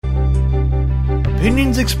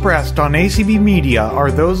opinions expressed on ACB Media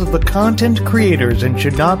are those of the content creators and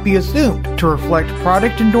should not be assumed to reflect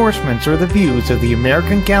product endorsements or the views of the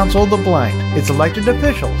American Council of the Blind, its elected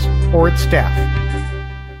officials, or its staff.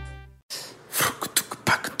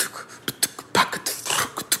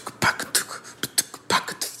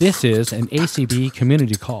 This is an ACB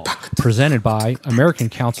community call presented by American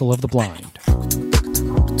Council of the Blind.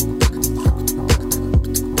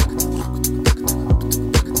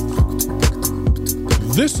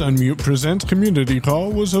 This Unmute Presents community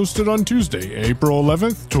call was hosted on Tuesday, April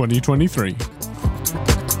 11th, 2023.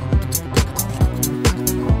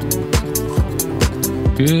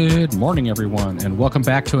 Good morning, everyone, and welcome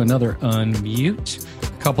back to another Unmute. A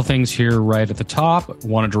couple things here right at the top.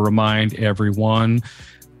 Wanted to remind everyone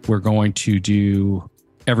we're going to do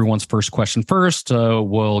everyone's first question first.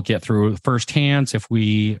 We'll get through first hands. If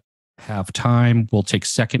we have time, we'll take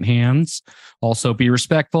second hands. Also, be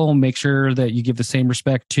respectful. Make sure that you give the same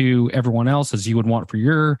respect to everyone else as you would want for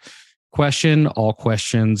your question. All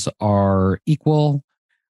questions are equal.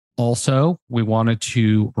 Also, we wanted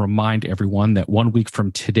to remind everyone that 1 week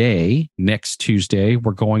from today, next Tuesday,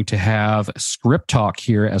 we're going to have Script Talk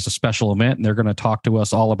here as a special event. And they're going to talk to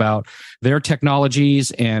us all about their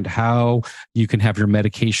technologies and how you can have your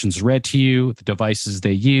medications read to you, the devices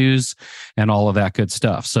they use, and all of that good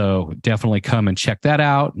stuff. So definitely come and check that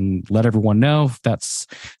out and let everyone know if that's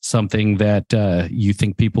something that you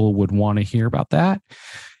think people would want to hear about that.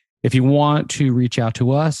 If you want to reach out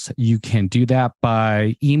to us, you can do that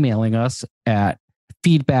by emailing us at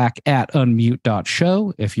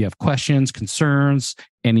feedback@unmute.show if you have questions, concerns,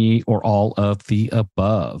 any or all of the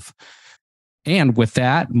above. And with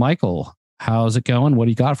that, Michael, how's it going? What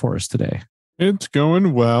do you got for us today? It's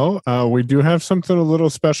going well. We do have something a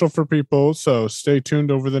little special for people, so stay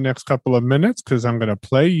tuned over the next couple of minutes because I'm going to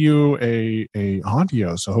play you a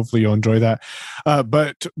audio, so hopefully you'll enjoy that.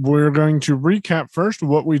 But we're going to recap first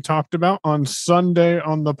what we talked about on Sunday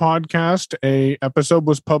on the podcast. A episode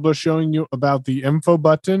was published showing you about the info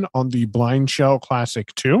button on the Blind Shell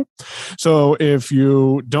Classic 2. So if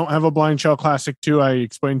you don't have a Blind Shell Classic 2, I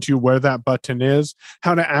explained to you where that button is,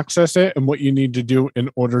 how to access it, and what you need to do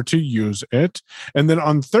in order to use it. And then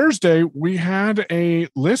on Thursday, we had a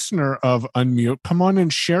listener of Unmute come on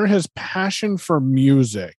and share his passion for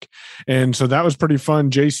music. And so that was pretty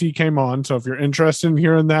fun. JC came on. So if you're interested in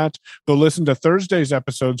hearing that, go listen to Thursday's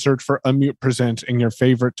episode, search for Unmute Presents in your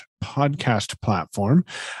favorite podcast platform.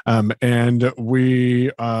 And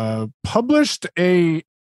we published a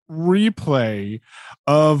replay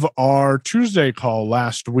of our Tuesday call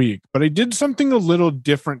last week, but I did something a little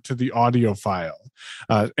different to the audio file.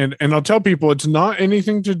 And I'll tell people it's not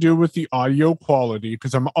anything to do with the audio quality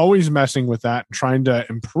because I'm always messing with that and trying to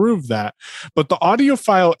improve that. But the audio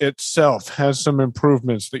file itself has some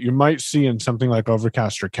improvements that you might see in something like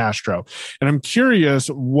Overcast or Castro. And I'm curious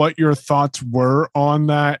what your thoughts were on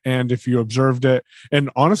that and if you observed it and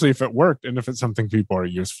honestly, if it worked and if it's something people are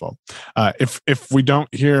useful. If we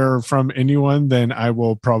don't hear from anyone, then I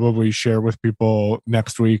will probably share with people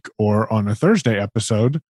next week or on a Thursday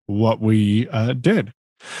episode what we did.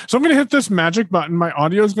 So I'm going to hit this magic button. My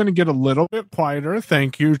audio is going to get a little bit quieter.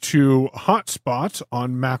 Thank you to Hotspots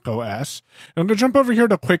on Mac OS. I'm going to jump over here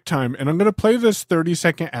to QuickTime and I'm going to play this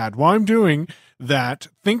 30-second ad. While I'm doing that,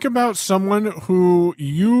 think about someone who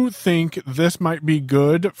you think this might be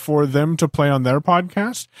good for them to play on their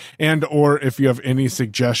podcast, and or if you have any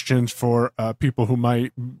suggestions for people who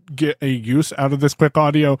might get a use out of this quick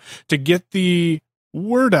audio to get the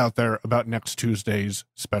word out there about next Tuesday's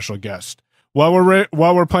special guest. While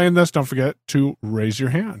we're playing this, don't forget to raise your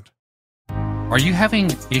hand. Are you having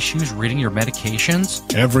issues reading your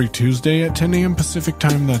medications? Every Tuesday at 10 a.m. Pacific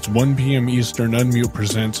time, that's 1 p.m. Eastern, Unmute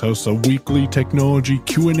Presents hosts a weekly technology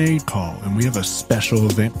Q&A call, and we have a special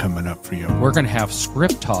event coming up for you. We're going to have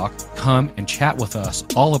Script Talk come and chat with us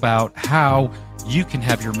all about how you can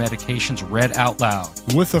have your medications read out loud.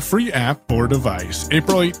 With a free app or device.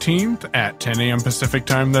 April 18th at 10 a.m. Pacific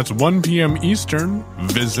time, that's 1 p.m. Eastern.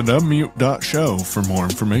 Visit unmute.show for more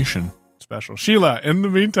information. Special. Sheila, in the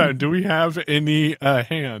meantime, do we have any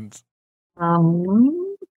hands?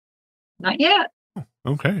 Not yet.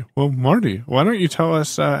 Okay. Well, Marty, why don't you tell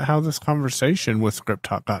us how this conversation with Script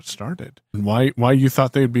Talk got started and why you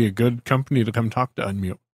thought they'd be a good company to come talk to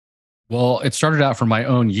Unmute? Well, it started out from my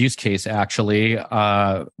own use case, actually.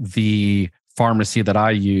 The pharmacy that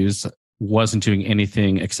I use wasn't doing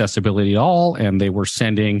anything accessibility at all, and they were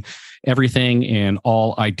sending everything in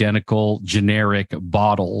all identical generic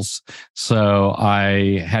bottles. So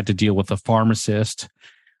I had to deal with a pharmacist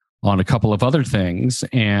on a couple of other things.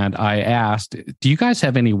 And I asked, do you guys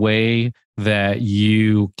have any way that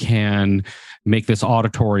you can make this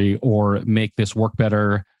auditory or make this work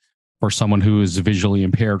better for someone who is visually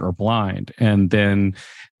impaired or blind. And then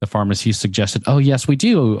the pharmacy suggested, oh, yes, we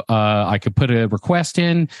do. I could put a request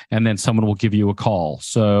in and then someone will give you a call.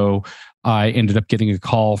 So I ended up getting a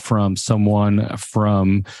call from someone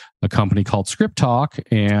from a company called Script Talk,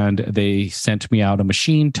 and they sent me out a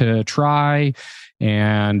machine to try.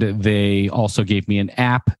 And they also gave me an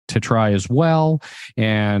app to try as well,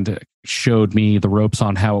 and showed me the ropes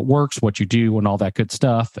on how it works, what you do, and all that good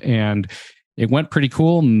stuff. And it went pretty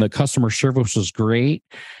cool, and the customer service was great.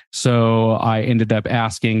 So I ended up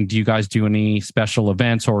asking, do you guys do any special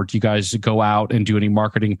events, or do you guys go out and do any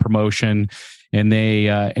marketing promotion? And they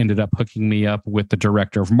ended up hooking me up with the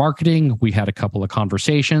director of marketing. We had a couple of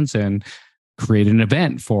conversations and created an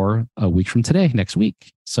event for a week from today, next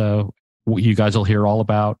week. So you guys will hear all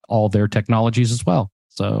about all their technologies as well.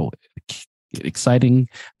 So exciting.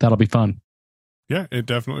 That'll be fun. Yeah, it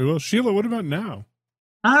definitely will. Sheila, what about now?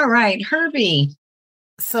 All right, Herbie.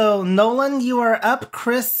 So, Nolan, you are up.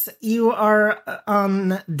 Chris, you are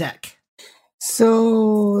on deck.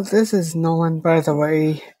 So, this is Nolan, by the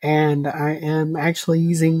way, and I am actually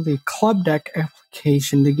using the Club Deck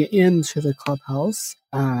application to get into the clubhouse.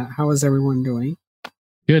 How is everyone doing?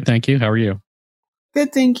 Good, thank you. How are you?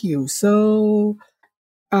 Good, thank you. So,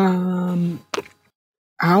 how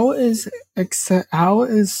is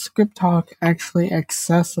Script Talk actually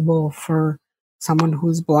accessible for someone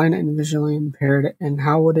who's blind and visually impaired, and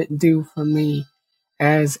how would it do for me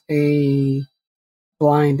as a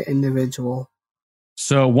blind individual?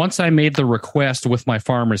 So once I made the request with my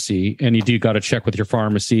pharmacy, and you do got to check with your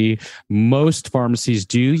pharmacy, most pharmacies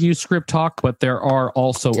do use Script Talk, but there are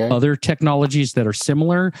also other technologies that are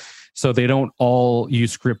similar. So they don't all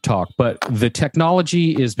use Script Talk, but the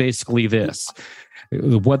technology is basically this.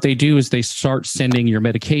 What they do is they start sending your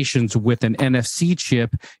medications with an NFC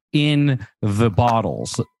chip in the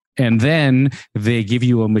bottles. And then they give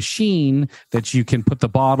you a machine that you can put the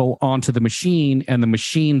bottle onto the machine, and the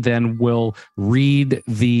machine then will read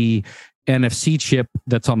the NFC chip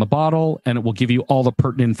that's on the bottle, and it will give you all the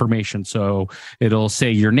pertinent information. So it'll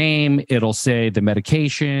say your name, it'll say the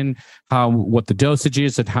medication, what the dosage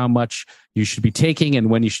is, and how much you should be taking and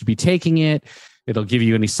when you should be taking it. It'll give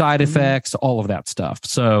you any side effects, all of that stuff.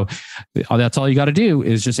 So that's all you got to do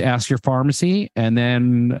is just ask your pharmacy. And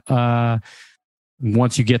then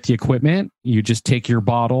once you get the equipment, you just take your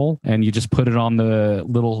bottle and you just put it on the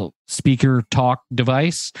little speaker talk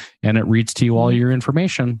device, and it reads to you all your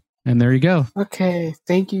information. And there you go. Okay.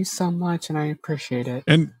 Thank you so much. And I appreciate it.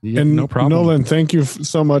 And no problem. Nolan, thank you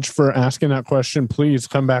so much for asking that question. Please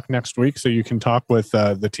come back next week so you can talk with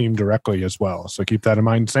the team directly as well. So keep that in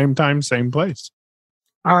mind. Same time, same place.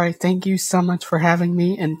 All right. Thank you so much for having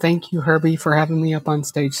me. And thank you, Herbie, for having me up on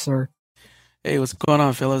stage, sir. Hey, what's going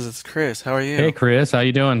on, fellas? It's Chris. How are you? Hey, Chris. How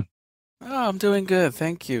you doing? Oh, I'm doing good.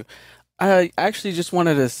 Thank you. I actually just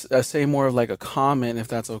wanted to say more of like a comment, if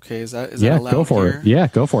that's okay. Is that allowed? Go for it. Yeah,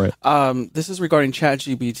 go for it. This is regarding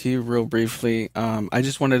ChatGPT real briefly. I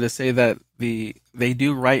just wanted to say that they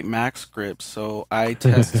do write Mac scripts. So I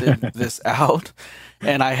tested this out,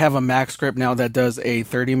 and I have a Mac script now that does a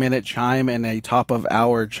 30-minute chime and a top of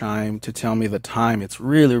hour chime to tell me the time. It's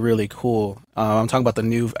really, really cool. I'm talking about the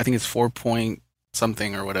new, I think it's 4 point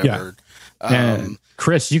something or whatever. Yeah. And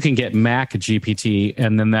Chris, you can get Mac GPT,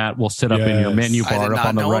 and then that will sit up in your menu bar up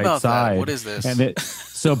on the right side. What is this? And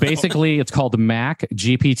so basically, it's called Mac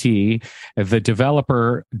GPT. The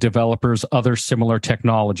developers other similar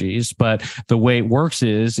technologies, but the way it works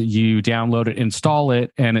is you download it, install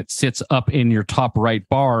it, and it sits up in your top right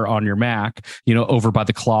bar on your Mac, over by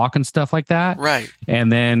the clock and stuff like that. Right.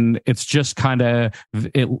 And then it's just kind of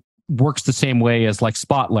it works the same way as like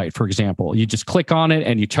Spotlight, for example. You just click on it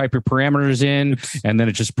and you type your parameters in, and then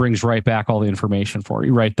it just brings right back all the information for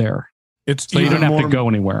you right there. So you don't have to go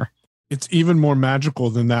anywhere. It's even more magical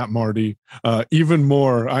than that, Marty. Even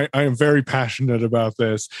more. I am very passionate about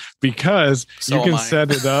this because you can set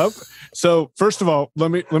it up. So first of all, let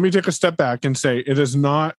me take a step back and say it is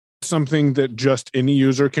not something that just any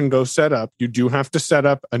user can go set up. You do have to set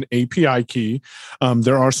up an API key.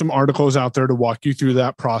 There are some articles out there to walk you through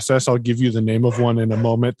that process. I'll give you the name of one in a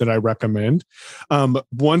moment that I recommend.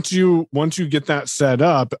 Once you get that set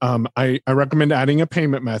up, I recommend adding a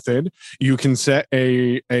payment method. You can set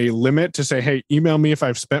a limit to say, hey, email me if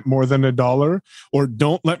I've spent more than $1, or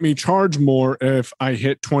don't let me charge more if I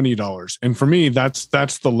hit $20. And for me, that's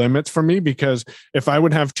the limits for me, because if I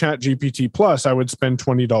would have ChatGPT Plus, I would spend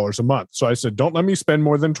 $20 a month. So I said, don't let me spend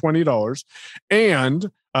more than $20.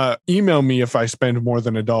 And email me if I spend more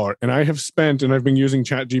than $1. And I have spent, and I've been using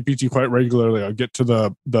ChatGPT quite regularly. I'll get to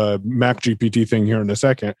the Mac GPT thing here in a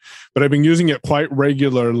second, but I've been using it quite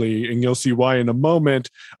regularly, and you'll see why in a moment.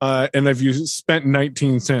 And I've spent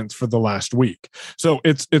 19 cents for the last week. So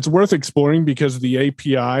it's worth exploring because the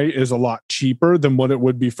API is a lot cheaper than what it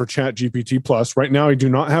would be for ChatGPT Plus. Right now, I do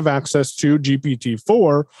not have access to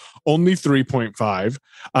GPT-4, only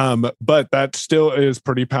 3.5, but that still is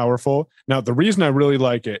pretty powerful. Now, the reason I really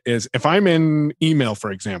like it is if I'm in email,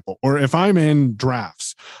 for example, or if I'm in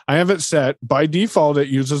drafts, I have it set by default. It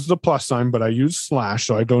uses the plus sign, but I use slash.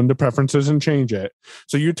 So I go into preferences and change it.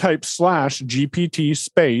 So you type /GPT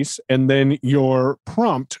space and then your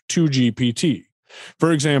prompt to GPT.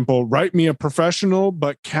 For example, write me a professional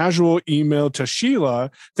but casual email to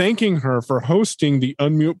Sheila, thanking her for hosting the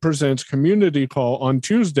Unmute Presents community call on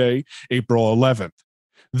Tuesday, April 11th.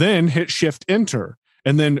 Then hit Shift Enter,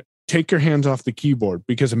 and then take your hands off the keyboard,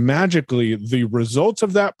 because magically the results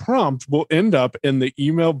of that prompt will end up in the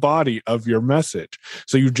email body of your message.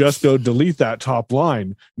 So you just go delete that top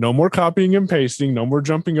line. No more copying and pasting. No more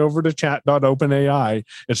jumping over to chat.openai.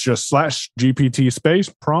 It's just /GPT space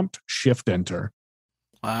prompt Shift Enter.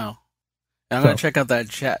 Wow. I'm going to check out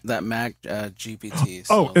that Mac GPT.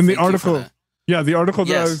 So and the article. Yeah, the article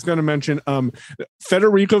that I was going to mention,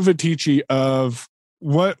 Federico Viticci of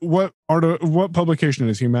what publication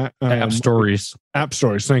is he, Matt? App Stories. App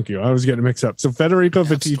Stories, thank you. I was getting mixed up. So Federico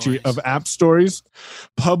Viticci of App Stories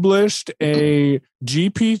published a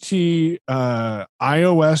GPT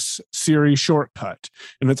iOS Siri shortcut,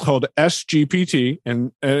 and it's called SGPT.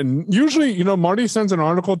 And usually, Marty sends an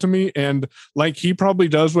article to me, and like he probably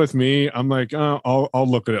does with me, I'm like, I'll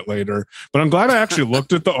look at it later. But I'm glad I actually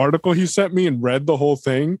looked at the article he sent me and read the whole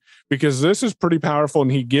thing, because this is pretty powerful,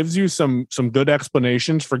 and he gives you some good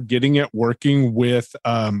explanations for getting it working with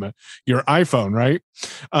your iPhone, right?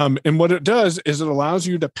 And what it does is it allows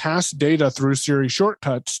you to pass data through Siri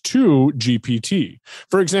shortcuts to GPT.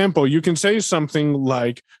 For example, you can say something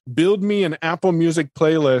like, build me an Apple Music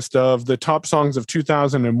playlist of the top songs of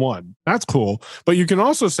 2001. That's cool. But you can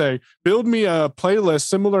also say, build me a playlist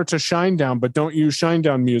similar to Shinedown, but don't use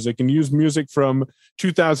Shinedown music, and use music from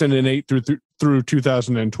 2008 through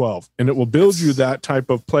 2012. And it will build you that type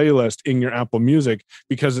of playlist in your Apple Music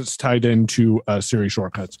because it's tied into Siri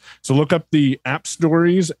shortcuts. So look up the App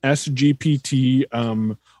Stories SGPT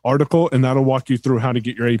article, and that'll walk you through how to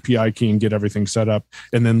get your API key and get everything set up.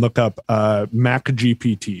 And then look up Mac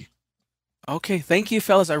GPT. Okay, thank you,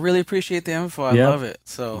 fellas. I really appreciate the info. I love it.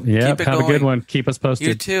 So keep it have going. A good one. Keep us posted.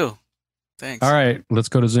 You too. Thanks. All right, let's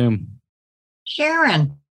go to Zoom.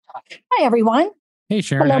 Sharon. Hi, everyone. Hey,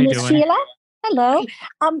 Sharon. Hello, how you Miss doing? Sheila. Hello.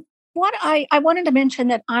 What I wanted to mention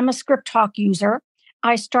that I'm a ScriptTalk user.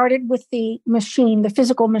 I started with the machine, the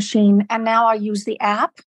physical machine, and now I use the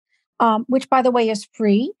app, which, by the way, is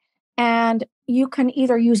free. And you can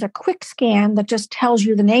either use a quick scan that just tells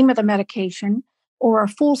you the name of the medication, or a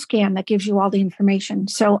full scan that gives you all the information.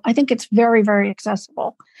 So I think it's very, very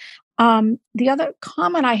accessible. The other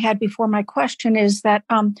comment I had before my question is that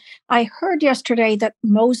I heard yesterday that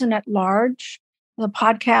Mosen at Large, the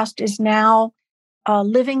podcast, is now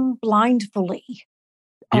living blindly.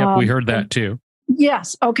 Yep, we heard that too.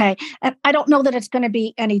 Yes. Okay. And I don't know that it's going to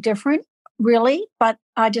be any different, really, but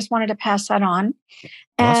I just wanted to pass that on.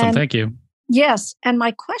 Awesome. Thank you. Yes. And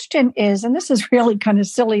my question is, and this is really kind of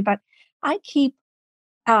silly, but I keep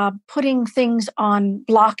putting things on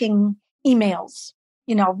blocking emails,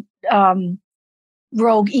 rogue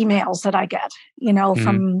emails that I get,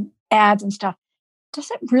 from ads and stuff.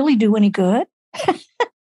 Does it really do any good?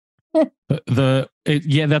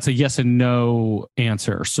 That's a yes and no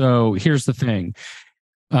answer. So here's the thing.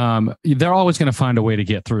 They're always going to find a way to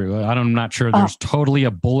get through. I'm not sure there's totally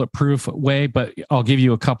a bulletproof way, but I'll give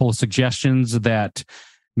you a couple of suggestions that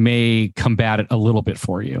may combat it a little bit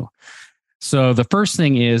for you. So the first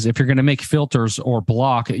thing is, if you're going to make filters or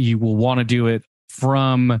block, you will want to do it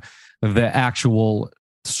from the actual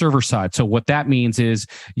server side. So what that means is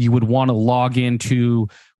you would want to log into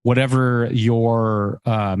whatever your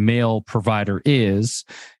mail provider is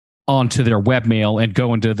onto their webmail and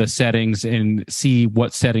go into the settings and see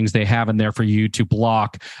what settings they have in there for you to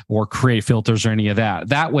block or create filters or any of that.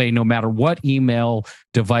 That way, no matter what email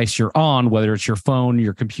device you're on, whether it's your phone,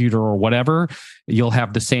 your computer, or whatever, you'll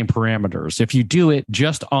have the same parameters. If you do it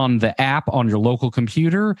just on the app on your local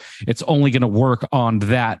computer, it's only going to work on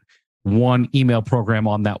that one email program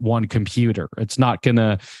on that one computer. It's not going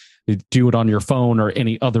to do it on your phone or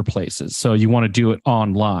any other places. So you want to do it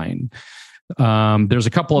online. There's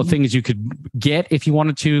a couple of things you could get if you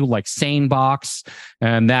wanted to, like SaneBox,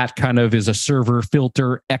 and that kind of is a server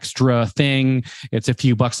filter extra thing. It's a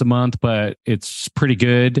few bucks a month, but it's pretty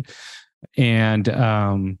good. And I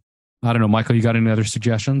don't know, Michael, you got any other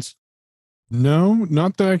suggestions? No,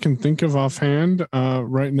 not that I can think of offhand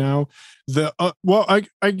right now.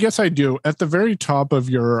 I guess I do. At the very top of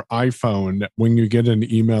your iPhone, when you get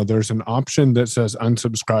an email, there's an option that says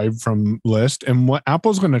unsubscribe from list. And what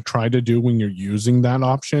Apple's going to try to do when you're using that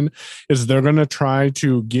option is they're going to try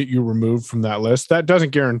to get you removed from that list. That doesn't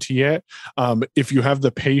guarantee it. If you have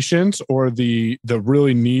the patience or the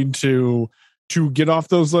really need to get off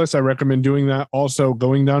those lists, I recommend doing that. Also,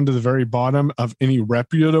 going down to the very bottom of any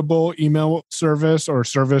reputable email service or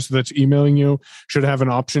service that's emailing you should have an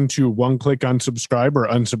option to one-click unsubscribe or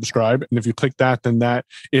unsubscribe. And if you click that, then that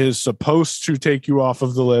is supposed to take you off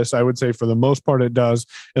of the list. I would say for the most part it does,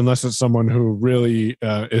 unless it's someone who really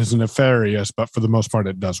is nefarious, but for the most part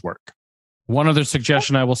it does work. One other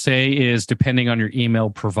suggestion I will say is, depending on your email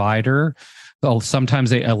provider,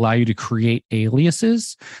 sometimes they allow you to create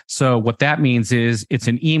aliases. So what that means is it's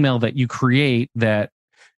an email that you create that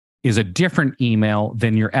is a different email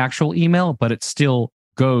than your actual email, but it still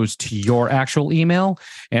goes to your actual email.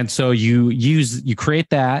 And so you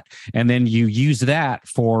create that, and then you use that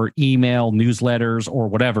for email, newsletters, or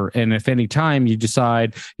whatever. And if any time you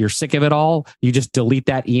decide you're sick of it all, you just delete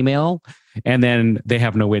that email, and then they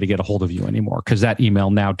have no way to get a hold of you anymore because that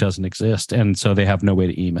email now doesn't exist. And so they have no way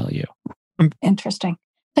to email you. Interesting.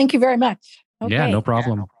 Thank you very much. Okay. Yeah, no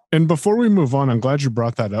problem. And before we move on, I'm glad you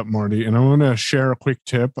brought that up, Marty. And I want to share a quick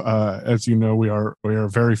tip. As you know, we are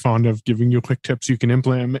very fond of giving you quick tips you can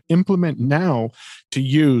implement now to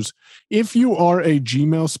use. If you are a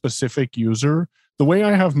Gmail specific user, the way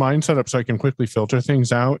I have mine set up so I can quickly filter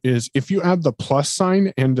things out is if you add the plus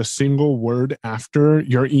sign and a single word after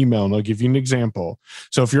your email, and I'll give you an example.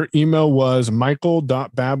 So if your email was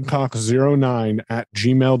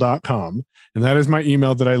michael.babcock09@gmail.com, and that is my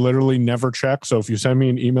email that I literally never check. So if you send me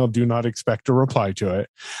an email, do not expect a reply to it.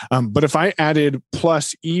 But if I added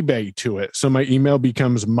plus eBay to it, so my email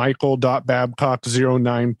becomes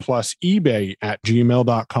michael.babcock09 plus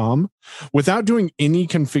eBay@gmail.com, without doing any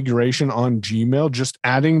configuration on Gmail, just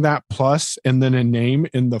adding that plus and then a name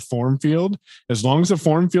in the form field, as long as the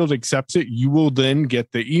form field accepts it, you will then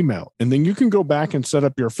get the email. And then you can go back and set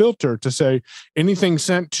up your filter to say anything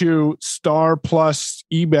sent to star plus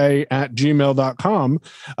eBay@gmail.com,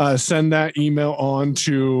 send that email on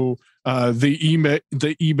to the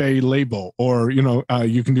eBay label, or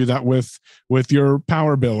you can do that with your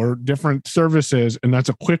power bill or different services, and that's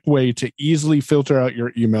a quick way to easily filter out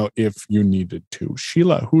your email if you needed to.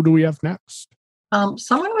 Sheila, who do we have next?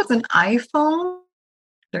 Someone with an iPhone.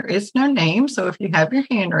 There is no name, so if you have your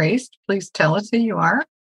hand raised, please tell us who you are.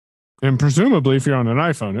 And presumably, if you're on an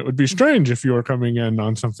iPhone, it would be strange if you were coming in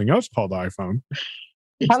on something else called iPhone.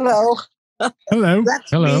 Hello. Hello.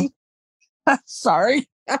 Hello. Me. Sorry.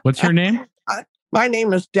 What's your name? My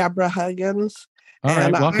name is Deborah Huggins. All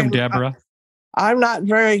right. Welcome, Deborah. I'm not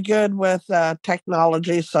very good with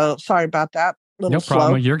technology, so sorry about that. No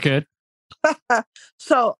problem. You're good.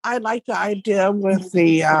 So I like the idea with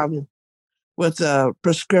the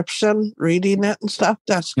prescription, reading it and stuff.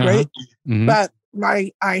 That's great. Mm-hmm. But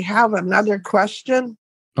I have another question.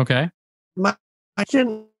 Okay. My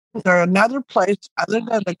question: is there another place other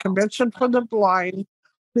than the Convention for the Blind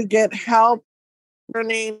to get help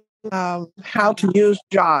learning how to use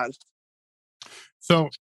JAWS? So,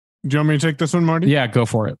 do you want me to take this one, Marty? Yeah, go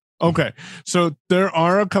for it. Okay. So there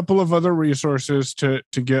are a couple of other resources to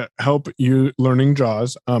get help you learning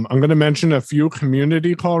JAWS. I'm going to mention a few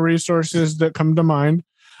community call resources that come to mind.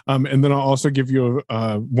 And then I'll also give you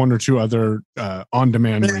one or two other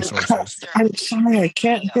on-demand resources. I'm sorry, I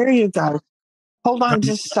can't hear you guys. Hold on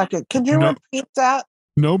just a second. Could you repeat that?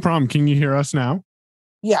 No problem. Can you hear us now?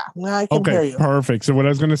 Yeah, now I can hear you. Perfect. So what I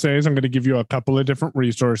was going to say is I'm going to give you a couple of different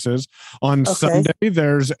resources. On Sunday,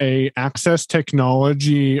 there's a Access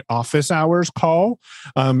Technology office hours call.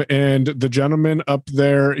 And the gentleman up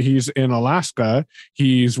there, he's in Alaska.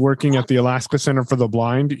 He's working at the Alaska Center for the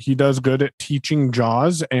Blind. He does good at teaching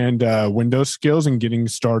JAWS and Windows skills and getting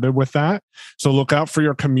started with that. So look out for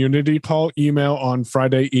your community call email on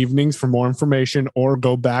Friday evenings for more information, or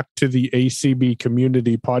go back to the ACB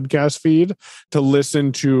community podcast feed to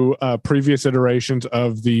listen to previous iterations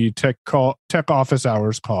of the tech office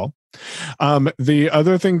hours call. The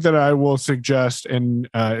other thing that I will suggest, and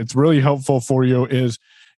it's really helpful for you, is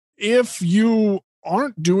if you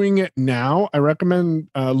aren't doing it now, I recommend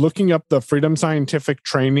looking up the Freedom Scientific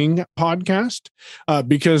Training podcast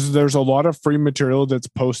because there's a lot of free material that's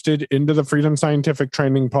posted into the Freedom Scientific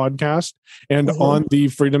Training podcast and on the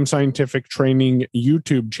Freedom Scientific Training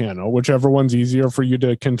YouTube channel, whichever one's easier for you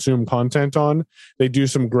to consume content on. They do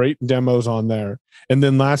some great demos on there. And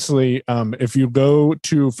then lastly, if you go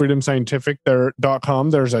to freedomscientific.com,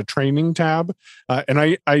 there's a training tab.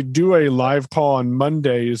 And I do a live call on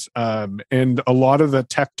Mondays. And a lot of the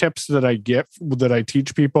tech tips that I get, that I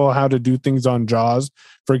teach people how to do things on JAWS.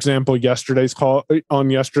 For example, yesterday's call,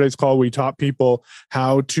 we taught people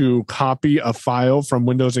how to copy a file from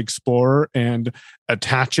Windows Explorer and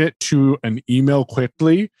attach it to an email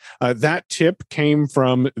quickly. That tip came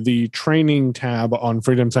from the training tab on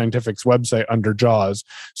Freedom Scientific's website under JAWS.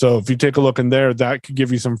 So if you take a look in there, that could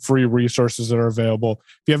give you some free resources that are available.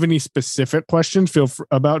 If you have any specific questions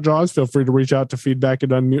about JAWS, feel free to reach out to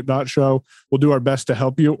feedback@unmute.show. We'll do our best to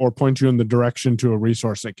help you or point you in the direction to a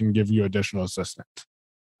resource that can give you additional assistance.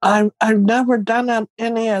 I've never done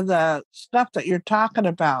any of the stuff that you're talking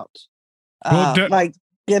about, like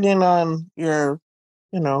getting on your,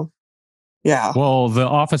 yeah. Well, the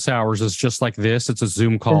office hours is just like this. It's a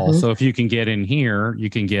Zoom call. So if you can get in here, you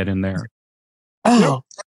can get in there. Oh.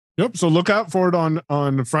 Yep. So look out for it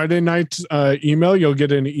on Friday night's email. You'll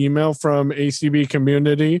get an email from ACB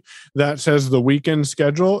Community that says the weekend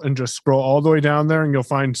schedule, and just scroll all the way down there and you'll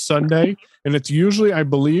find Sunday. And it's usually, I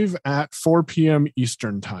believe, at 4 p.m.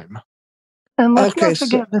 Eastern time. And let's not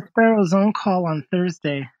forget the Sparrow's own call on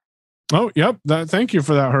Thursday. Oh, yep. Thank you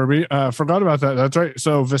for that, Herbie. Forgot about that. That's right.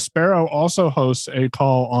 So Vespero also hosts a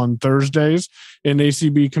call on Thursdays in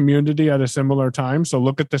ACB Community at a similar time. So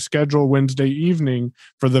look at the schedule Wednesday evening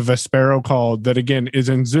for the Vespero call that, again, is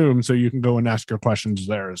in Zoom. So you can go and ask your questions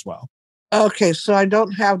there as well. Okay. So I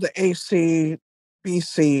don't have the ACBC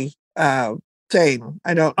thing.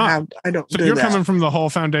 I don't So do you're that. coming from the Hall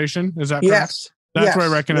Foundation. Is that correct? Yes. That's where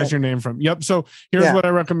I recognize your name from. Yep. So here's what I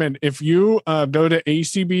recommend. If you go to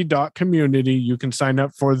acb.community, you can sign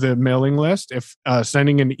up for the mailing list. If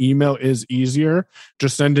sending an email is easier,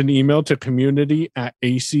 just send an email to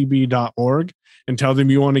community@acb.org and tell them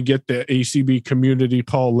you want to get the ACB community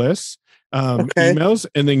call lists, emails,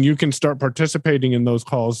 and then you can start participating in those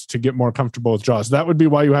calls to get more comfortable with JAWS. That would be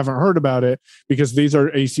why you haven't heard about it, because these are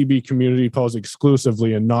ACB community calls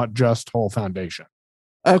exclusively and not just Whole Foundation.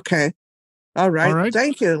 Okay. All right. All right.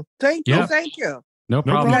 Thank you. Thank you. Yeah. Thank you. No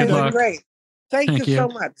problem. You guys Good are luck. great. Thank you so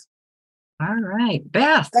much. All right,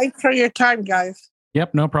 Beth. Thanks for your time, guys.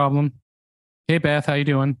 Yep, no problem. Hey, Beth, how you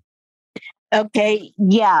doing? Okay.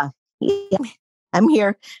 Yeah. I'm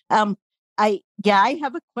here. I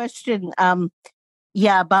have a question.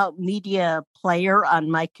 About media player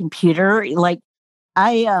on my computer. Like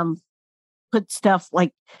I put stuff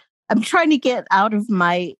like I'm trying to get out of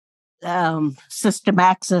my System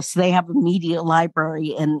Access. They have a media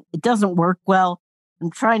library and it doesn't work well. I'm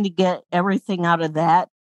trying to get everything out of that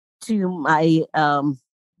to my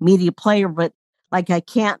media player, but like I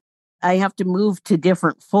have to move to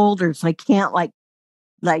different folders. I can't like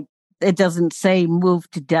it doesn't say move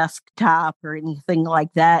to desktop or anything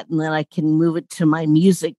like that, and then I can move it to my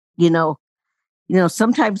music.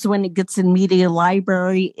 Sometimes when it gets in media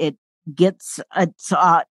library, it's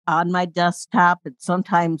on my desktop, and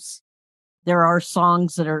sometimes there are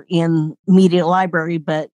songs that are in media library,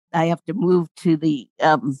 but I have to move to the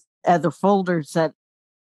other folders that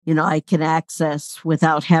I can access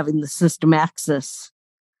without having the System Access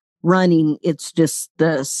running. It's just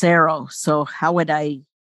the Sero. So how would I?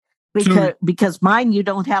 Because mine, you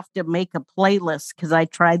don't have to make a playlist, because I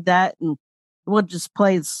tried that and we'll just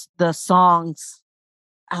play the songs.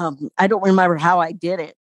 I don't remember how I did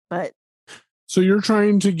it, but. So you're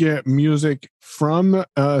trying to get music from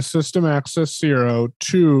System Access Sero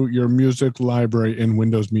to your music library in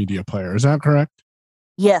Windows Media Player. Is that correct?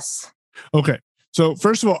 Yes. Okay. So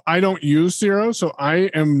first of all, I don't use Sero, so I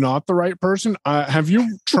am not the right person. Have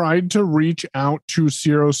you tried to reach out to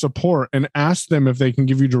Sero support and ask them if they can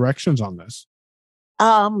give you directions on this?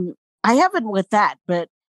 I haven't with that, but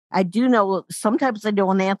I do know sometimes they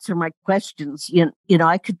don't answer my questions.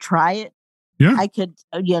 I could try it. Yeah. I could,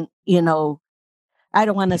 I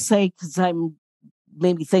don't want to say because I'm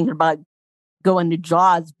maybe thinking about going to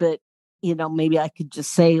JAWS, but, maybe I could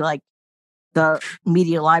just say like the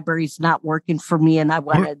media library is not working for me and I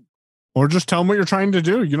want to. Or just tell them what you're trying to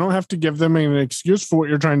do. You don't have to give them an excuse for what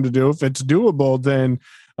you're trying to do. If it's doable, then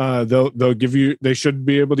they should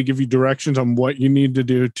be able to give you directions on what you need to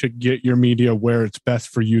do to get your media where it's best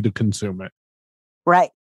for you to consume it. Right.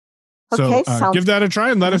 Okay. So give that a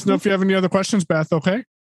try and let us know if you have any other questions, Beth. Okay.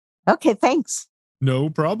 Okay. Thanks. No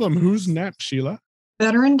problem. Who's next, Sheila?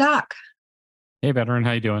 Veteran Doc. Hey, veteran,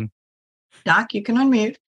 how you doing? Doc, you can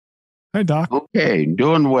unmute. Hi, Doc. Okay,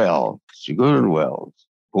 doing well. Doing well.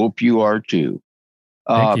 Hope you are too.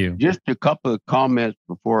 Thank you. Just a couple of comments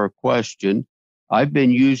before a question. I've been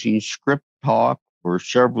using Script Talk for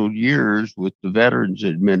several years with the Veterans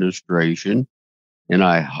Administration, and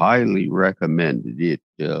I highly recommend it.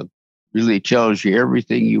 It really tells you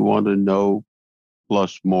everything you want to know,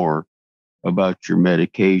 plus more about your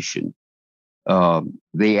medication.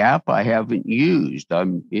 The app I haven't used.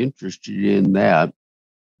 I'm interested in that.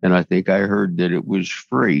 And I think I heard that it was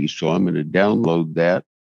free, so I'm going to download that.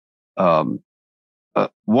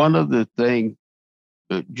 One of the things,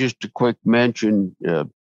 just a quick mention,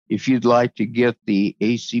 if you'd like to get the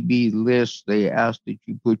ACB list, they ask that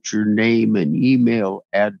you put your name and email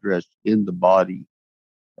address in the body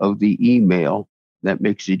of the email. That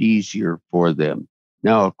makes it easier for them.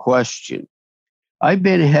 Now, a question. I've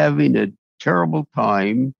been having a terrible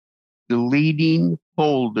time deleting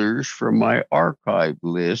folders from my archive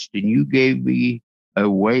list, and you gave me a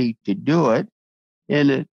way to do it, and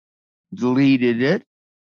it deleted it.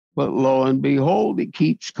 But lo and behold, it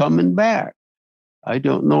keeps coming back. I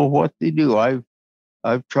don't know what to do.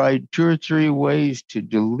 I've tried 2 or 3 ways to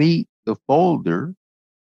delete the folder,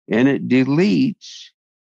 and it deletes,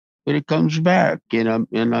 but it comes back. And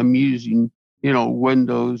I'm using,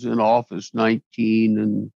 Windows and Office 19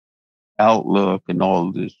 and Outlook and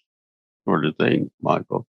all this sort of thing,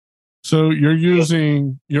 Michael. So you're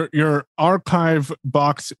using your archive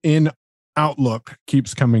box in Outlook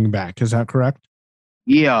keeps coming back. Is that correct?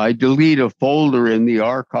 Yeah, I delete a folder in the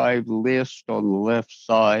archive list on the left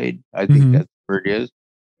side. I think that's where it is.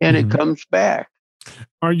 And it comes back.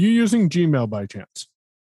 Are you using Gmail by chance?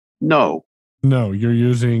 No. No, you're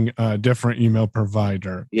using a different email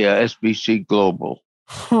provider. Yeah, SBC Global.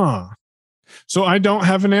 Huh. So I don't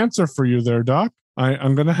have an answer for you there, Doc.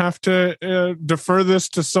 I'm going to have to defer this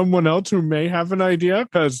to someone else who may have an idea,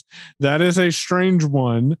 because that is a strange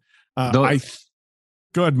one. Go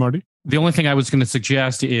ahead, Marty. The only thing I was going to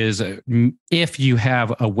suggest is if you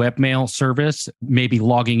have a webmail service, maybe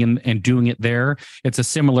logging in and doing it there. It's a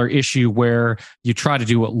similar issue where you try to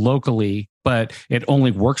do it locally, but it only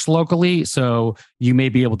works locally. So you may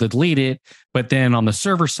be able to delete it, but then on the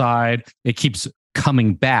server side, it keeps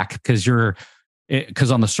coming back because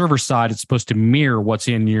on the server side, it's supposed to mirror what's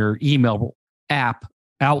in your email app,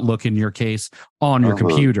 Outlook in your case, on your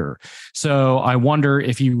computer. So I wonder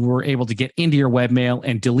if you were able to get into your webmail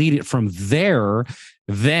and delete it from there,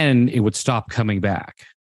 then it would stop coming back.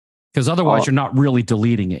 Because otherwise you're not really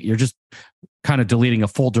deleting it. You're just kind of deleting a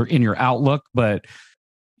folder in your Outlook, but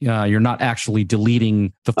you're not actually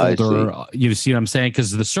deleting the folder. You see what I'm saying?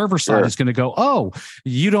 Because the server side is going to go, oh,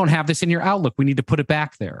 you don't have this in your Outlook. We need to put it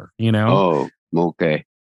back there, Oh, okay.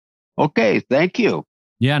 Okay, thank you.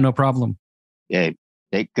 Yeah, no problem. Okay.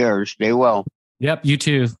 Take care. Stay well. Yep, you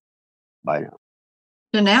too. Bye now.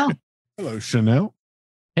 Chanel. Hello, Chanel.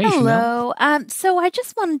 Hey, Hello. So I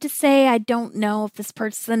just wanted to say, I don't know if this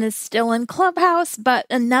person is still in Clubhouse, but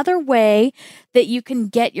another way that you can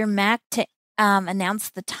get your Mac to announce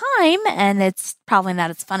the time, and it's probably not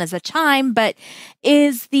as fun as a chime, but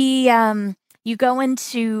is the you go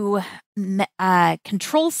into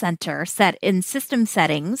Control Center set in System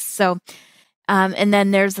Settings. So and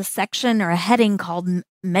then there's a section or a heading called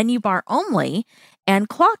Menu Bar Only, and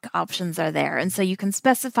clock options are there. And so you can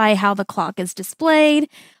specify how the clock is displayed,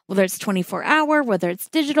 whether it's 24-hour, whether it's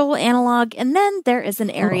digital, analog, and then there is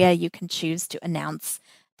an area you can choose to announce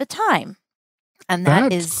the time. And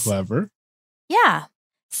that's clever. Yeah.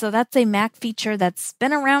 So that's a Mac feature that's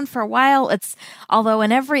been around for a while. It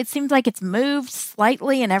seems like it's moved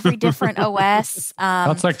slightly in every different OS.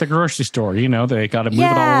 That's like the grocery store, they got to move it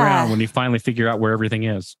all around when you finally figure out where everything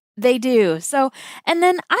is. They do. So, and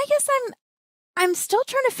then I guess I'm still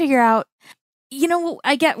trying to figure out,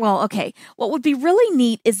 what would be really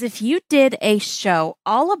neat is if you did a show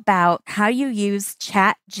all about how you use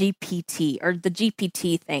Chat GPT or the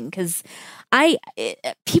GPT thing, because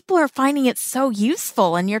people are finding it so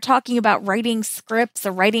useful, and you're talking about writing scripts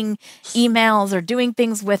or writing emails or doing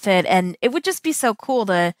things with it, and it would just be so cool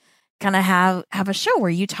to kind of have a show where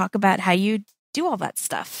you talk about how you do all that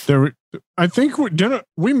stuff. I think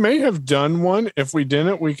we may have done one. If we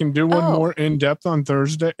didn't, we can do one more in depth on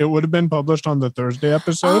Thursday. It would have been published on the Thursday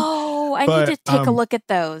episode. Oh, I need to take a look at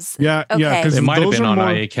those. Yeah, okay. Yeah. It might have been on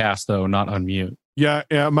IACast though, not Unmute. Yeah,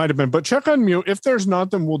 it might have been. But check on mute. If there's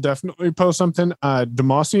not, then we'll definitely post something.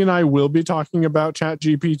 Demasi and I will be talking about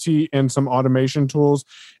ChatGPT and some automation tools,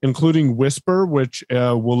 including Whisper, which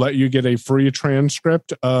will let you get a free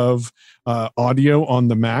transcript of audio on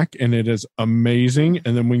the Mac, and it is amazing.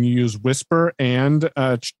 And then when you use Whisper and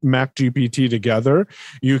Mac GPT together,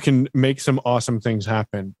 you can make some awesome things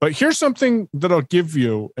happen. But here's something that I'll give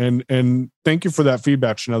you, and thank you for that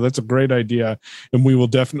feedback, Chanel. That's a great idea, and we will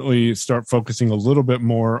definitely start focusing a little bit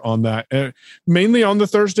more on that, mainly on the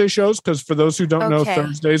Thursday shows, because for those who don't know,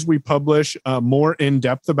 Thursdays we publish more in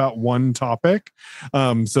depth about one topic.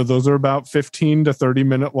 So those are about 15 to 30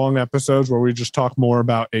 minute long episodes where we just talk more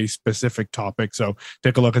about a specific topic. So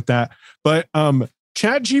take a look at that. But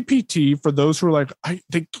ChatGPT, for those who are like,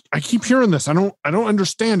 I keep hearing this, I don't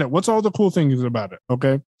understand it. What's all the cool things about it?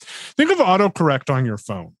 Okay, think of autocorrect on your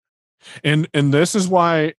phone. And this is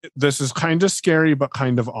why this is kind of scary, but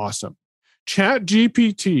kind of awesome.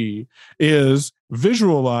 ChatGPT is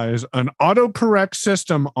visualize an autocorrect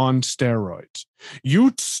system on steroids.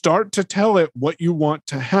 You start to tell it what you want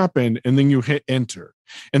to happen, and then you hit enter.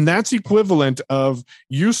 And that's equivalent of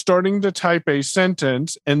you starting to type a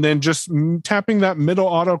sentence and then just tapping that middle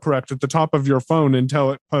autocorrect at the top of your phone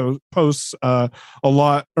until it posts a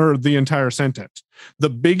lot or the entire sentence. The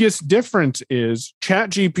biggest difference is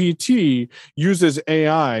ChatGPT uses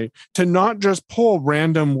AI to not just pull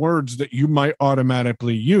random words that you might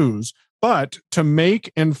automatically use, but to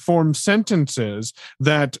make and form sentences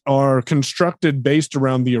that are constructed based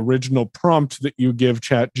around the original prompt that you give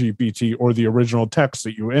ChatGPT or the original text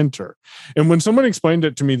that you enter. And when someone explained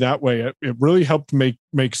it to me that way, it really helped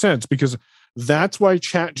make sense, because that's why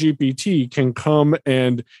ChatGPT can come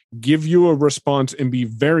and give you a response and be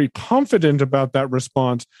very confident about that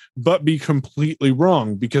response, but be completely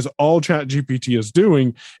wrong, because all ChatGPT is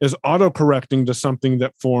doing is autocorrecting to something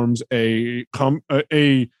that forms a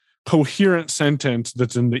coherent sentence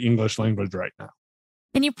that's in the English language right now.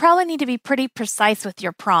 And you probably need to be pretty precise with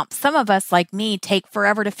your prompts. Some of us, like me, take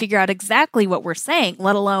forever to figure out exactly what we're saying,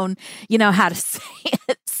 let alone, how to say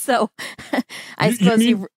it. So I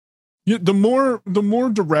suppose the more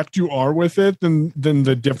direct you are with it, then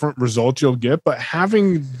the different results you'll get. But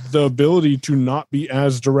having the ability to not be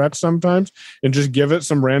as direct sometimes and just give it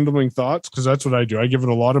some rambling thoughts, because that's what I do. I give it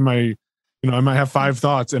a lot of my, I might have 5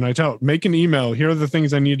 thoughts, and I tell it, make an email. Here are the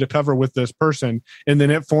things I need to cover with this person. And then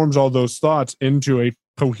it forms all those thoughts into a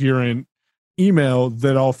coherent email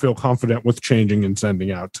that I'll feel confident with changing and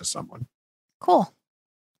sending out to someone. Cool.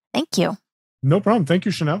 Thank you. No problem. Thank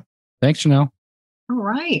you, Chanel. Thanks, Chanel. All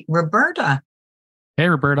right. Roberta. Hey,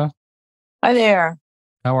 Roberta. Hi there.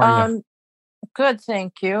 How are you? Good,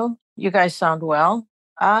 thank you. You guys sound well.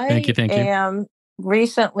 Thank you. Am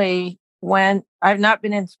recently, when I've not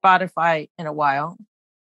been in Spotify in a while,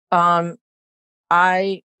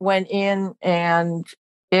 I went in and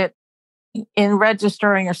in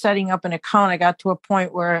registering or setting up an account, I got to a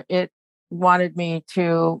point where it wanted me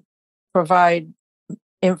to provide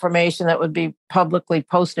information that would be publicly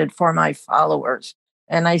posted for my followers.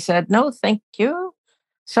 And I said, no, thank you.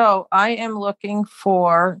 So I am looking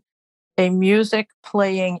for a music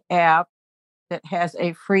playing app that has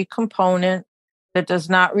a free component that does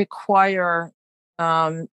not require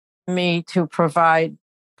me to provide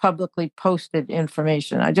publicly posted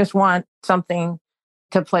information. I just want something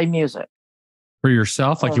to play music. For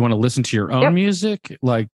yourself? Like you want to listen to your own music?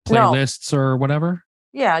 Like playlists or whatever?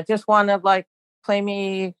 Yeah, I just want to play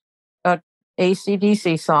me a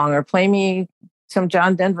AC/DC song, or play me some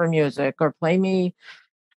John Denver music, or play me,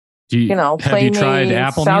 have you tried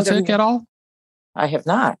Apple Music at all? I have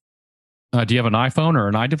not. Do you have an iPhone or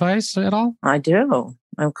an iDevice at all? I do.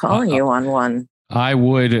 I'm calling you on one. I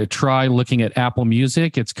would try looking at Apple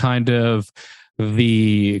Music. It's kind of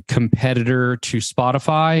the competitor to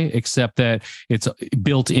Spotify, except that it's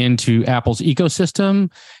built into Apple's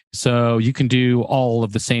ecosystem. So you can do all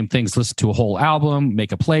of the same things, listen to a whole album,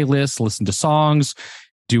 make a playlist, listen to songs,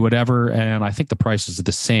 do whatever. And I think the price is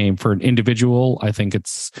the same for an individual. I think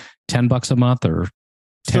it's $10 a month or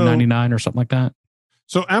 $10.99 or something like that.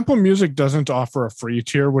 So Apple Music doesn't offer a free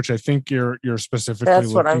tier, which I think you're specifically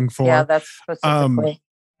looking for. Yeah, that's specifically.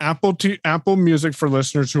 Apple Music, for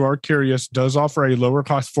listeners who are curious, does offer a lower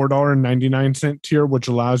cost $4.99 tier, which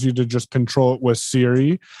allows you to just control it with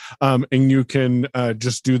Siri, and you can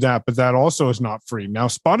just do that. But that also is not free. Now,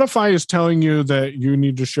 Spotify is telling you that you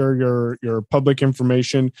need to share your public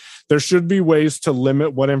information. There should be ways to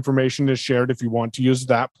limit what information is shared if you want to use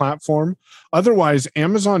that platform. Otherwise,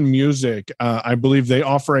 Amazon Music, I believe they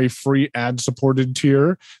offer a free ad-supported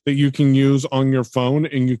tier that you can use on your phone,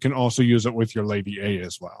 and you can also use it with your Lady A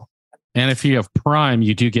as well. And if you have Prime,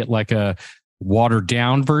 you do get like a watered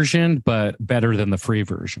down version, but better than the free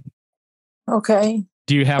version. Okay.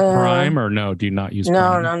 Do you have Prime or no? Do you not use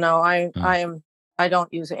Prime? No. I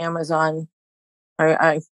don't use Amazon.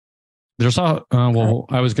 I There's I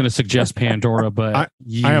was going to suggest Pandora, but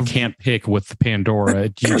you can't pick with Pandora.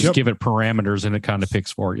 You just give it parameters and it kind of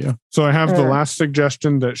picks for you. So I have the last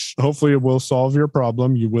suggestion that hopefully it will solve your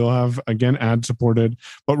problem. You will have, again, ad supported.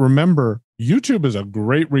 But remember, YouTube is a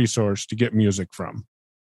great resource to get music from.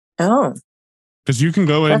 Oh. Because you can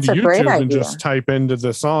go into YouTube and just type into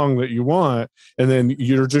the song that you want, and then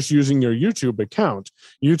you're just using your YouTube account.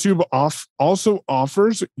 YouTube also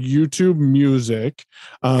offers YouTube Music,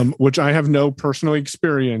 which I have no personal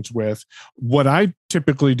experience with. What I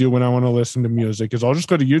typically do when I want to listen to music is I'll just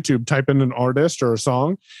go to YouTube, type in an artist or a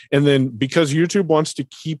song, and then because YouTube wants to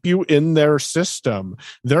keep you in their system,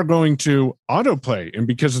 they're going to autoplay. And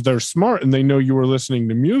because they're smart and they know you were listening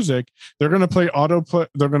to music, they're going to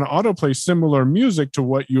autoplay similar music to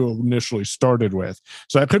what you initially started with.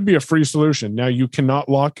 So that could be a free solution. Now, you cannot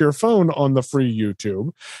lock your phone on the free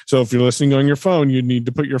YouTube. So if you're listening on your phone, you need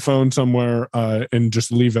to put your phone somewhere and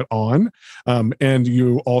just leave it on. And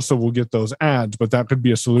you also will get those ads, but that could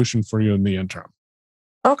be a solution for you in the interim.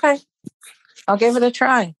 Okay. I'll give it a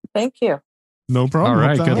try. Thank you. No problem. All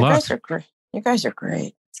right. Good luck. You guys are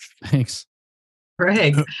great. Thanks.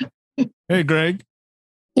 Greg. Hey, Greg.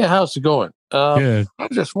 Yeah, how's it going? Good.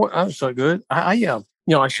 I'm so good. I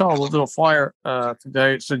saw a little flyer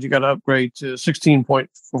today. It said you got to upgrade to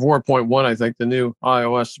 16.4.1, I think, the new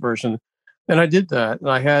iOS version. And I did that.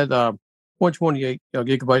 And I had 128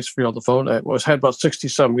 gigabytes for the phone. I had about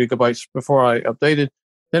 60-some gigabytes before I updated.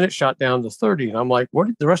 Then it shot down to 30. And I'm like, where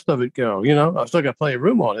did the rest of it go? I still got plenty of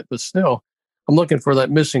room on it, but still, I'm looking for that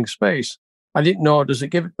missing space. I didn't know, does it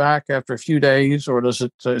give it back after a few days, or is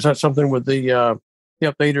that something with the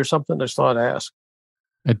update or something? I just thought I'd ask.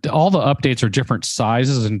 All the updates are different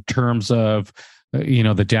sizes in terms of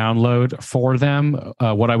the download for them.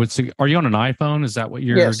 What I would say, are you on an iPhone? Is that what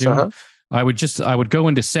you're doing? Uh-huh. I would go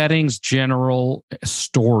into settings, general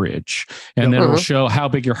storage, and then it'll show how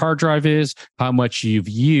big your hard drive is, how much you've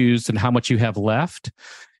used, and how much you have left.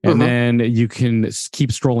 And then you can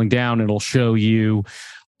keep scrolling down. It'll show you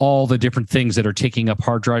all the different things that are taking up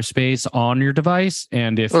hard drive space on your device.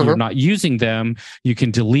 And if you're not using them, you can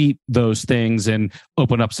delete those things and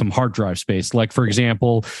open up some hard drive space. Like, for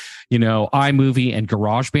example, iMovie and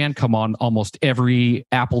GarageBand come on almost every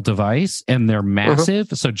Apple device, and they're massive.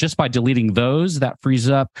 So just by deleting those, that frees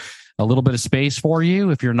up a little bit of space for you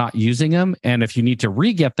if you're not using them. And if you need to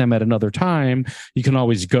re-get them at another time, you can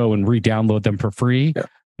always go and re-download them for free. Yeah.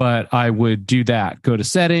 But I would do that. Go to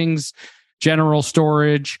settings, general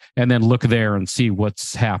storage, and then look there and see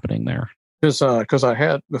what's happening there. Because I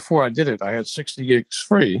had, before I did it, I had 60 gigs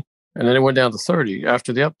free, and then it went down to 30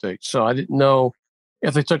 after the update. So I didn't know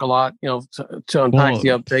if they took a lot, to unpack the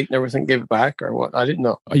update and everything, gave it back, or what. I didn't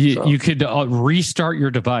know. You could restart your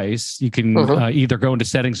device. You can either go into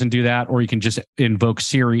settings and do that, or you can just invoke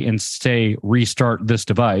Siri and say, restart this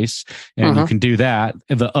device. And you can do that.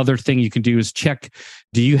 And the other thing you can do is check,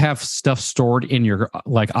 do you have stuff stored in your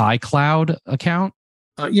iCloud account?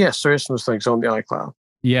 Yes, there is some things on the iCloud.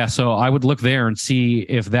 Yeah, so I would look there and see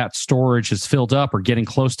if that storage is filled up or getting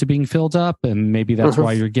close to being filled up, and maybe that's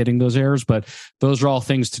why you're getting those errors. But those are all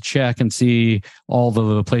things to check and see all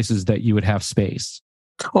the places that you would have space.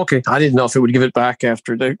 Okay, I didn't know if it would give it back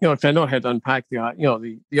after I know I had to unpack the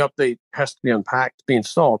update has to be unpacked to be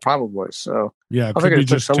installed probably. So yeah, it could be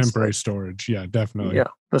just temporary storage. Yeah, definitely. Yeah,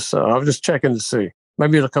 I was just checking to see.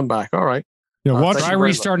 Maybe it'll come back. All right. Yeah, try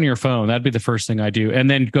restarting your phone. That'd be the first thing I do.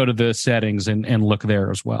 And then go to the settings and look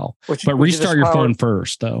there as well. But restart your phone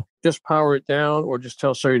first, though. Just power it down, or just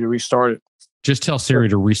tell Siri to restart it? Just tell Siri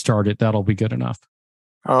to restart it. That'll be good enough.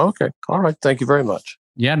 Oh, okay. All right. Thank you very much.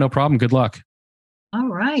 Yeah, no problem. Good luck. All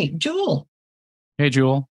right. Jewel. Hey,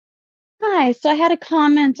 Jewel. Hi. So I had a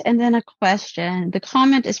comment and then a question. The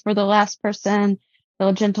comment is for the last person,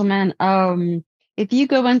 the gentleman. If you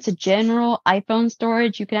go into general iPhone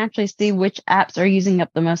storage, you can actually see which apps are using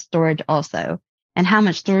up the most storage also, and how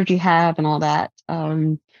much storage you have and all that.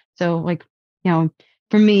 So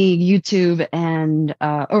for me, YouTube and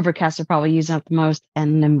Overcast are probably using up the most,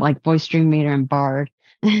 and then Voice Stream Meter and Bard.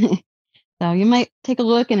 So you might take a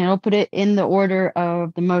look, and it'll put it in the order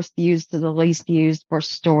of the most used to the least used for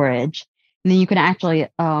storage. And then you can actually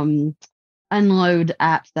unload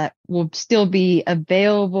apps that will still be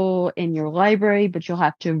available in your library, but you'll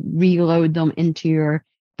have to reload them into your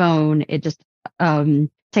phone. It just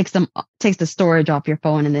takes the storage off your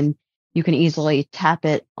phone, and then you can easily tap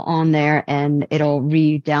it on there and it'll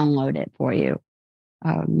re-download it for you.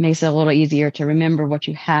 makes it a little easier to remember what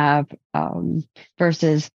you have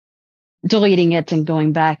versus deleting it and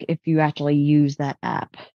going back if you actually use that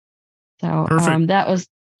app. So that was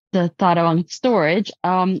the thought on storage.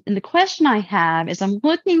 And the question I have is I'm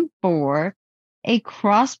looking for a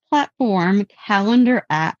cross-platform calendar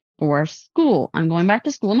app for school. I'm going back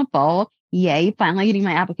to school in the fall. Yay, finally getting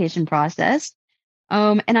my application processed.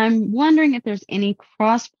 And I'm wondering if there's any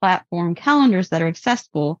cross-platform calendars that are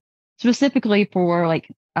accessible specifically for like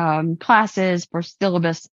classes, for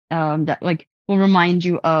syllabus that like will remind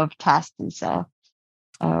you of tasks and stuff.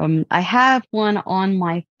 I have one on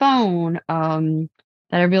my phone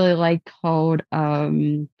that I really like called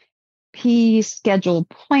P Schedule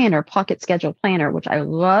Planner, Pocket Schedule Planner, which I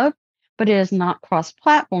love, but it is not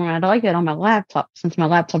cross-platform. I'd like it on my laptop since my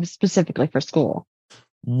laptop is specifically for school.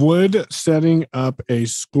 Would setting up a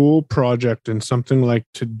school project in something like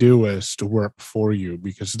Todoist work for you?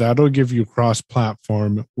 Because that'll give you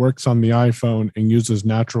cross-platform, works on the iPhone, and uses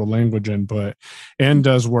natural language input, and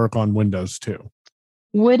does work on Windows too.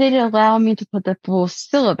 Would it allow me to put the full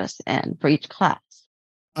syllabus in for each class?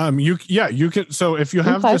 You can. So if you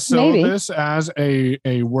have the syllabus as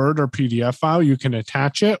a Word or PDF file, you can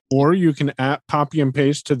attach it, or you can copy and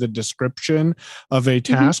paste to the description of a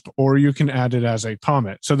task, or you can add it as a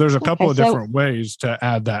comment. So there's a couple of different ways to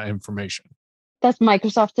add that information. That's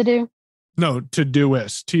Microsoft to do? No,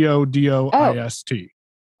 Todoist, Todoist.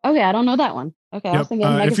 Okay, I don't know that one. Okay, I was thinking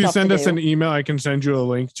Microsoft if you send to us do. an email, I can send you a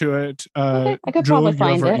link to it. I could Julie,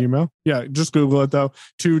 probably find it. Email? Yeah, just Google it though.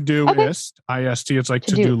 Todoist, IST. It's like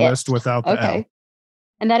to-do list without the L.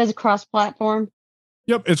 And that is a cross-platform?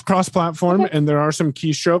 Yep, it's cross-platform, and there are some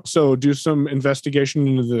keystrokes. So do some investigation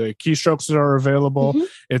into the keystrokes that are available.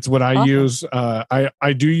 It's what I use.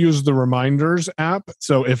 I do use the Reminders app.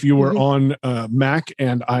 So if you were on Mac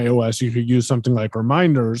and iOS, you could use something like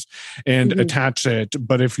Reminders and attach it.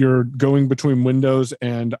 But if you're going between Windows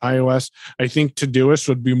and iOS, I think Todoist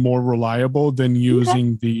would be more reliable than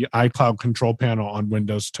using the iCloud control panel on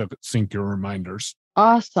Windows to sync your reminders.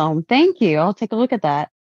 Awesome. Thank you. I'll take a look at that.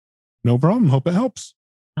 No problem. Hope it helps.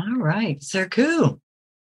 All right. Sirku.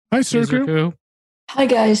 Hi, Sirku. Hi,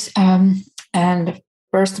 guys. And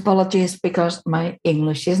first, apologies because my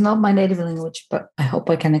English is not my native language, but I hope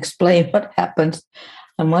I can explain what happened.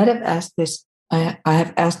 I might have asked this. I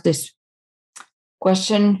have asked this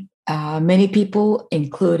question. Many people,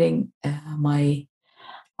 including my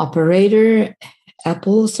operator,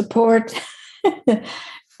 Apple support,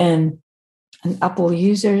 and Apple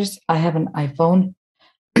users. I have an iPhone.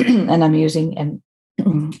 And I'm using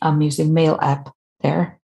Mail app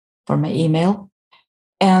there for my email,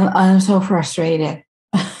 and I'm so frustrated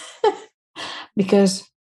because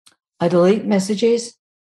I delete messages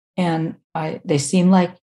and they seem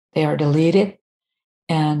like they are deleted,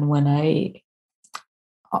 and when I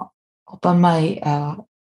open my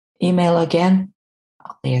email again,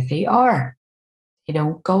 there they are. They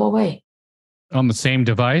don't go away. On the same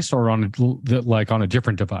device or on a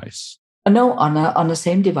different device? No, on the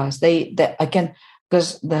same device. They I can,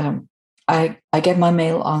 because I get my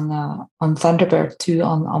mail on Thunderbird too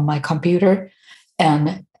on my computer,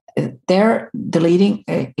 and they're deleting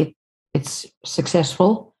it. It's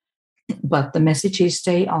successful, but the messages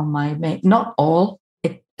stay on my mail. Not all.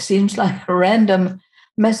 It seems like random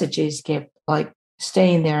messages keep like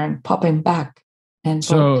staying there and popping back, and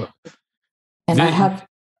so I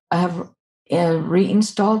have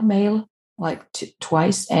reinstalled Mail like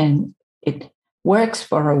twice, and it works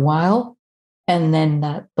for a while, and then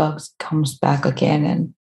that bug comes back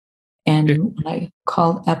again. And when I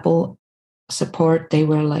called Apple support, they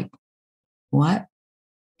were like, "What?"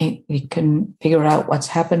 We couldn't figure out what's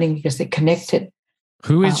happening because they connected.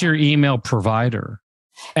 Who is your email provider?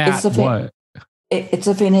 It's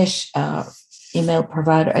a Finnish email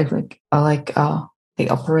provider. I like the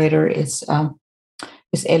operator is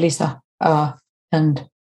Elisa, and.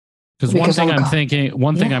 Because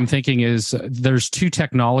one thing I'm thinking is there's two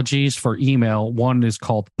technologies for email. One is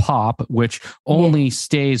called POP, which only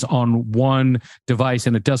stays on one device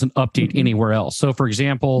and it doesn't update anywhere else. So, for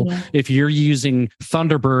example, if you're using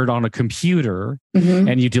Thunderbird on a computer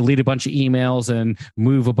and you delete a bunch of emails and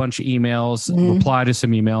move a bunch of emails, reply to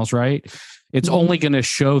some emails, right? It's only going to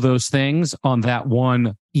show those things on that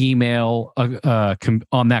one email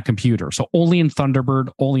on that computer. So only in Thunderbird,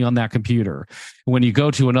 only on that computer. When you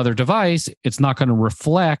go to another device, it's not going to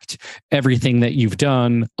reflect everything that you've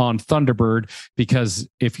done on Thunderbird, because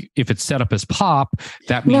if it's set up as POP,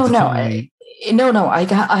 that means I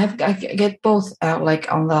get both.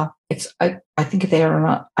 Like on the I think they are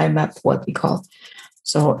on IMAP, what we call.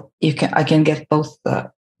 So I can get both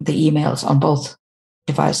the emails on both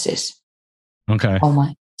devices. Okay. Oh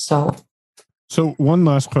my. So one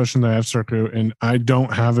last question that I have, Circu, and I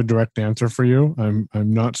don't have a direct answer for you. I'm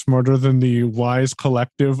not smarter than the wise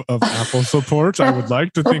collective of Apple support. I would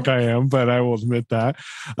like to think I am, but I will admit that.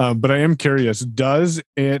 But I am curious, does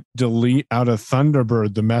it delete out of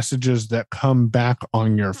Thunderbird the messages that come back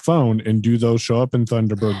on your phone, and do those show up in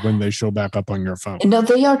Thunderbird when they show back up on your phone? No,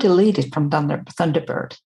 they are deleted from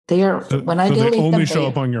Thunderbird. They are when I delete they only them, show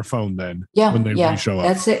up on your phone then. Yeah, when they re-show up.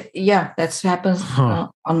 That's it. Yeah, that happens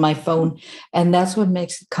on my phone, and that's what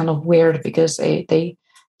makes it kind of weird because they.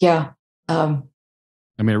 I mean,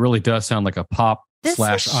 it really does sound like a pop This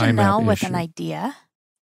slash is Chanel IMAP with issue. an idea.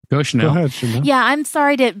 Go, Chanel. Go ahead, Chanel. Yeah, I'm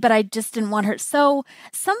sorry but I just didn't want her. So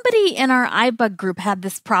somebody in our iBug group had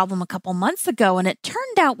this problem a couple months ago, and it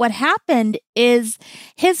turned out what happened is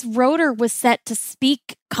his rotor was set to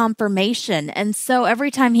speak confirmation. And so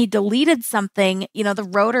every time he deleted something, the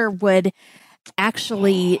rotor would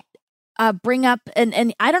actually bring up,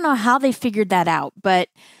 and I don't know how they figured that out, but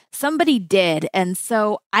somebody did. And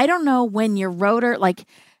so I don't know when your rotor,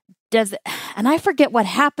 does it, and I forget what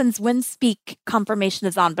happens when speak confirmation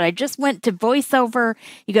is on, but I just went to VoiceOver.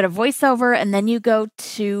 You go to VoiceOver and then you go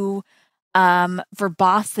to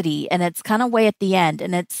verbosity, and it's kind of way at the end,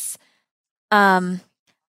 and it's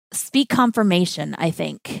speak confirmation, I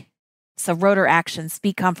think. So rotor action,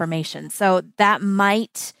 speak confirmation. So that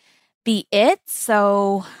might be it.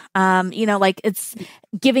 So, it's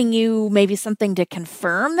giving you maybe something to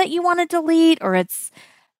confirm that you want to delete, or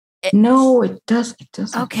no, it does. It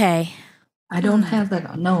doesn't. Okay. I don't have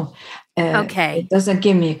that. No. Okay. It doesn't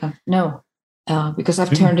give me because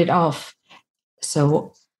I've turned it off.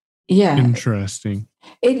 So, yeah. Interesting.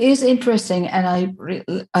 It is interesting, and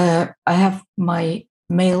I have my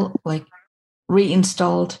mail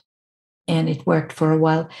reinstalled, and it worked for a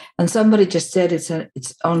while. And somebody just said it's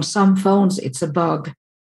on some phones it's a bug,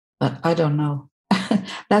 but I don't know.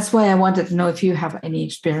 That's why I wanted to know if you have any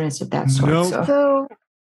experience of that sort. Nope. So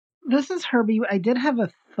this is Herbie. I did have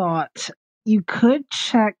a thought. You could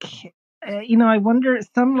check, I wonder,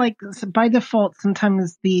 by default,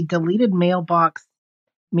 sometimes the deleted mailbox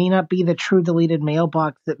may not be the true deleted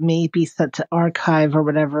mailbox. It may be set to archive or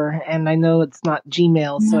whatever. And I know it's not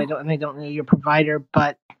Gmail, so I don't know your provider,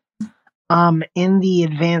 but in the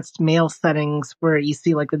advanced mail settings where you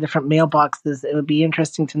see the different mailboxes, it would be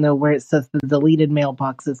interesting to know where it says the deleted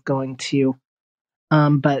mailbox is going to.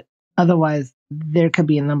 But otherwise, there could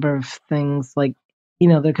be a number of things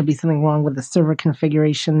there could be something wrong with the server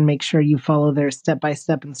configuration. Make sure you follow their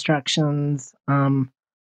step-by-step instructions.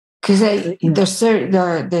 Because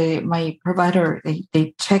my provider,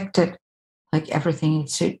 they checked it, everything.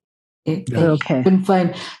 They couldn't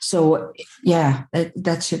find. So yeah,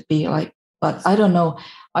 that should be but I don't know.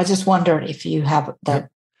 I just wondered if you have that.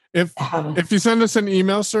 If you send us an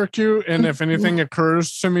email, Circu, and if anything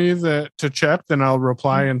occurs to me to check, then I'll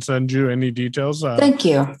reply and send you any details. Thank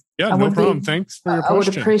you. Yeah, no problem. Thanks for your question. I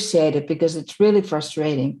would appreciate it because it's really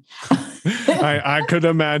frustrating. I could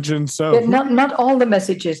imagine so. But not all the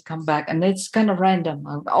messages come back, and it's kind of random.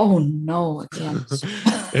 Oh no, again.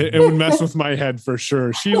 It would mess with my head for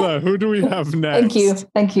sure. Sheila, who do we have next?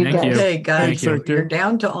 Thank you, guys. Okay, guys, you're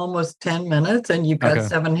down to almost 10 minutes, and you've got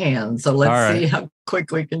 7 hands. So let's see how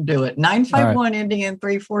quick we can do it. 951 ending in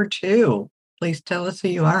 342. Please tell us who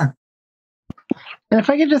you are. And if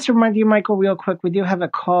I could just remind you, Michael, real quick, we do have a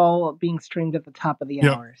call being streamed at the top of the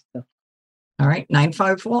hour. So. All right,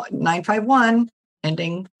 951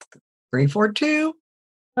 ending 342.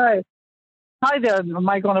 Hi there,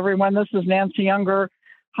 Michael and everyone. This is Nancy Younger.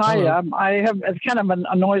 Hi, it's kind of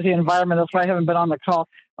a noisy environment. That's why I haven't been on the call.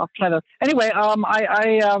 Anyway,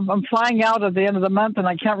 I'm flying out at the end of the month, and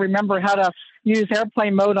I can't remember how to use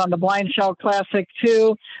airplane mode on the Blind Shell Classic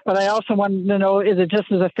 2. But I also wanted to know, is it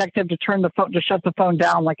just as effective to shut the phone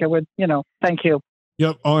down like I would, Thank you.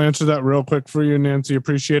 Yep, I'll answer that real quick for you, Nancy.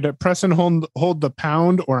 Appreciate it. Press and hold the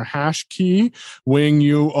pound or hash key when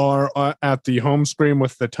you are at the home screen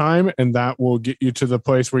with the time, and that will get you to the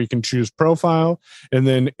place where you can choose profile. And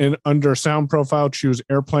then under sound profile, choose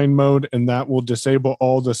airplane mode, and that will disable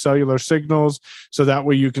all the cellular signals. So that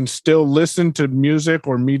way you can still listen to music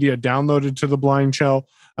or media downloaded to the Blind Shell,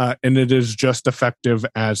 and it is just effective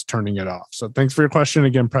as turning it off. So thanks for your question.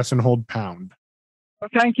 Again, press and hold pound. Well,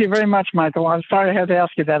 thank you very much, Michael. I'm sorry I had to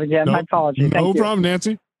ask you that again. My apologies. No problem,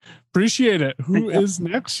 Nancy. Appreciate it. Who is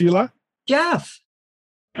next, Sheila? Jeff.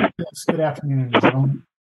 Yes, good afternoon,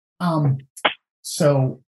 gentlemen.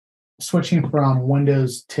 So switching from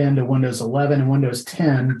Windows 10 to Windows 11 and Windows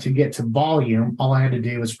 10 to get to volume, all I had to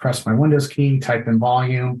do was press my Windows key, type in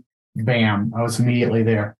volume, bam, I was immediately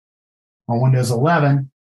there. On Windows 11,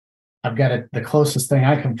 I've got the closest thing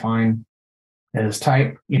I can find is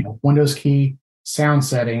type, Windows key, sound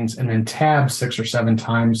settings, and then tab 6 or 7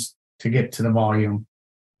 times to get to the volume.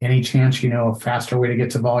 Any chance a faster way to get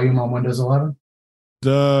to volume on Windows 11?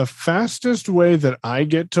 The fastest way that I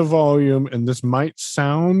get to volume, and this might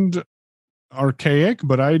sound archaic,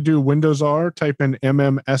 but I do Windows R, type in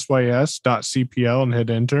mmsys.cpl and hit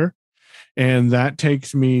enter. And that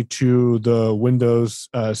takes me to the Windows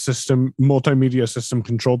system multimedia system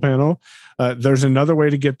control panel. There's another way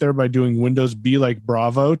to get there by doing Windows B like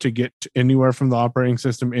Bravo to get anywhere from the operating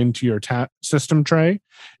system into your system tray.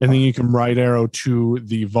 And then you can right arrow to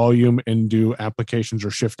the volume and do applications or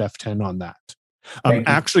Shift F10 on that.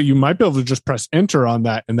 Actually, you might be able to just press enter on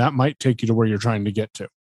that, and that might take you to where you're trying to get to.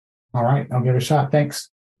 All right, I'll give it a shot. Thanks.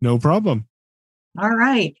 No problem. All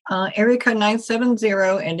right. Area code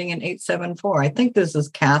 970 ending in 874. I think this is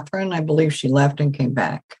Catherine. I believe she left and came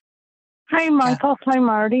back. Hi, Michael. Hi,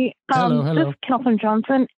 Marty. Hello. This is Catherine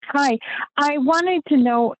Johnson. Hi. I wanted to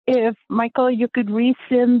know if, Michael, you could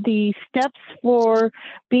resend the steps for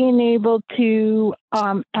being able to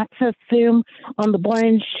access Zoom on the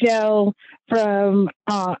Blind Shell from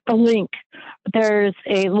a link. There's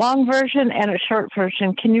a long version and a short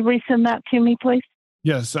version. Can you resend that to me, please?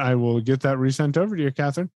 Yes, I will get that resent over to you,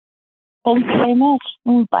 Catherine. Thanks very much.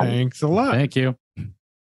 Bye. Thanks a lot. Thank you.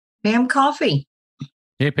 Pam Coffee.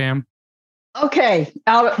 Hey, Pam. Okay,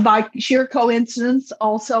 by sheer coincidence,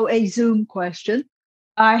 also a Zoom question.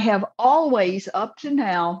 I have always, up to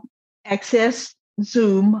now, accessed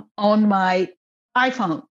Zoom on my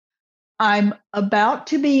iPhone. I'm about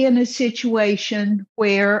to be in a situation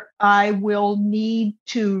where I will need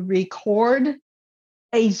to record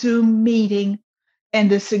a Zoom meeting,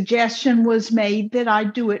 and the suggestion was made that I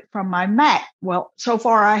do it from my Mac. Well, so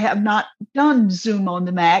far I have not done Zoom on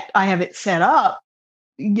the Mac. I have it set up,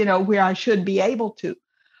 where I should be able to.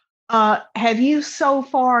 Have you so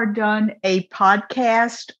far done a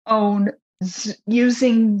podcast on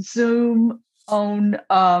using Zoom on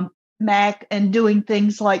Mac and doing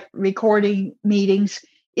things like recording meetings?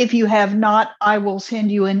 If you have not, I will send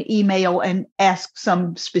you an email and ask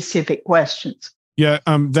some specific questions. Yeah,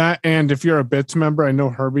 that, and if you're a BITS member, I know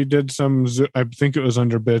Herbie did some, I think it was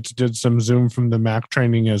under BITS, did some Zoom from the Mac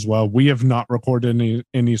training as well. We have not recorded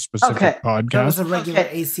any specific podcast. That was a regular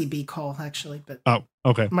ACB call, actually. But oh,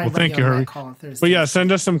 okay. Well, thank you, Herbie. But yeah,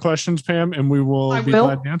 send us some questions, Pam, and we will be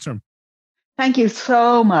glad to answer them. Thank you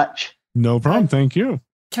so much. No problem. Thank you.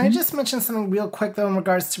 Can I just mention something real quick, though, in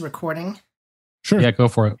regards to recording? Sure. Yeah, go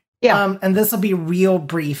for it. Yeah. And this will be real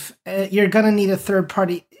brief. You're going to need a third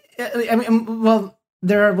party. Well,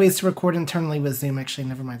 there are ways to record internally with Zoom. Actually,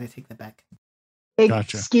 never mind. I take that back.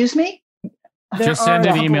 Gotcha. Excuse me? Just send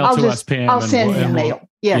an email to us, Pam. I'll send an email.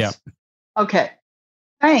 Yes. Yeah. Okay.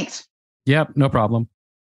 Thanks. Yep. No problem.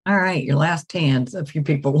 All right. Your last hands. A few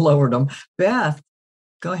people lowered them. Beth,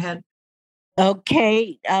 go ahead.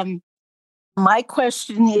 Okay. My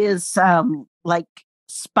question is, like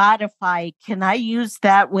Spotify, can I use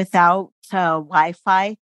that without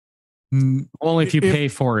Wi-Fi? Only if you pay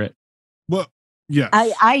for it. Well, yes.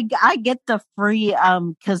 I get the free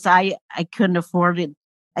because I couldn't afford it.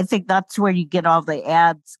 I think that's where you get all the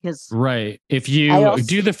ads. Right. If you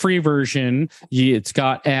do the free version, it's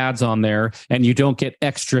got ads on there, and you don't get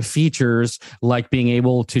extra features like being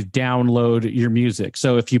able to download your music.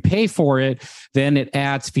 So if you pay for it, then it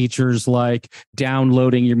adds features like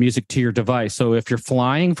downloading your music to your device. So if you're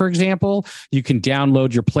flying, for example, you can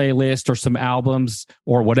download your playlist or some albums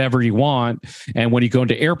or whatever you want. And when you go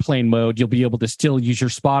into airplane mode, you'll be able to still use your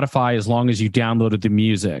Spotify as long as you downloaded the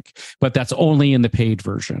music. But that's only in the paid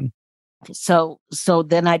version. So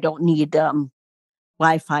then I don't need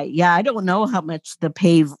Wi-Fi. Yeah, I don't know how much the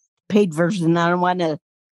paid version. I don't want to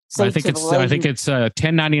say. I think it's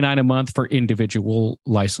 $10.99 a month for individual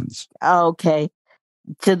license. Okay.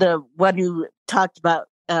 To the one who talked about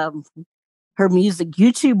her music,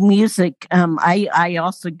 YouTube Music. I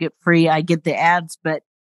also get free. I get the ads, but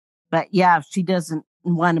yeah, if she doesn't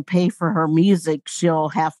want to pay for her music, she'll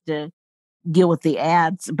have to deal with the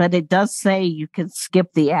ads, but it does say you can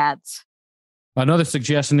skip the ads. Another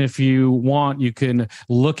suggestion, if you want, you can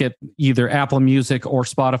look at either Apple Music or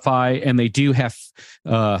Spotify, and they do have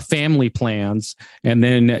family plans, and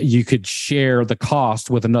then you could share the cost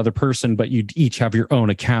with another person, but you'd each have your own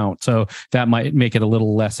account. So that might make it a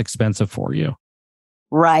little less expensive for you.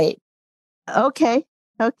 Right. Okay.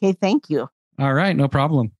 Thank you. All right. No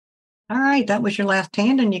problem. All right. That was your last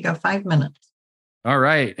hand, and you got 5 minutes. All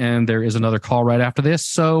right. And there is another call right after this.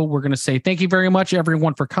 So we're going to say thank you very much,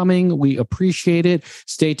 everyone, for coming. We appreciate it.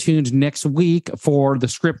 Stay tuned next week for the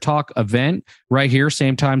Script Talk event right here.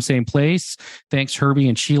 Same time, same place. Thanks, Herbie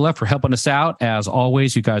and Sheila, for helping us out. As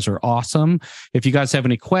always, you guys are awesome. If you guys have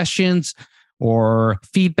any questions or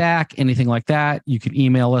feedback, anything like that, you can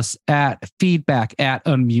email us at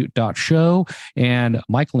feedback@unmute.show. And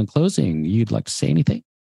Michael, in closing, you'd like to say anything?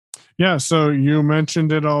 Yeah, so you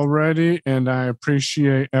mentioned it already, and I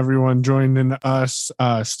appreciate everyone joining us.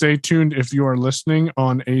 Stay tuned if you are listening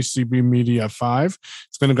on ACB Media 5.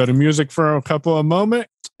 It's going to go to music for a couple of moments,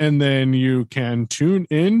 and then you can tune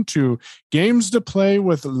in to Games to Play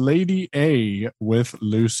with Lady A with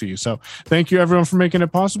Lucy. So thank you, everyone, for making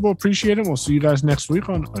it possible. Appreciate it. We'll see you guys next week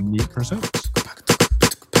on Unmute Presents.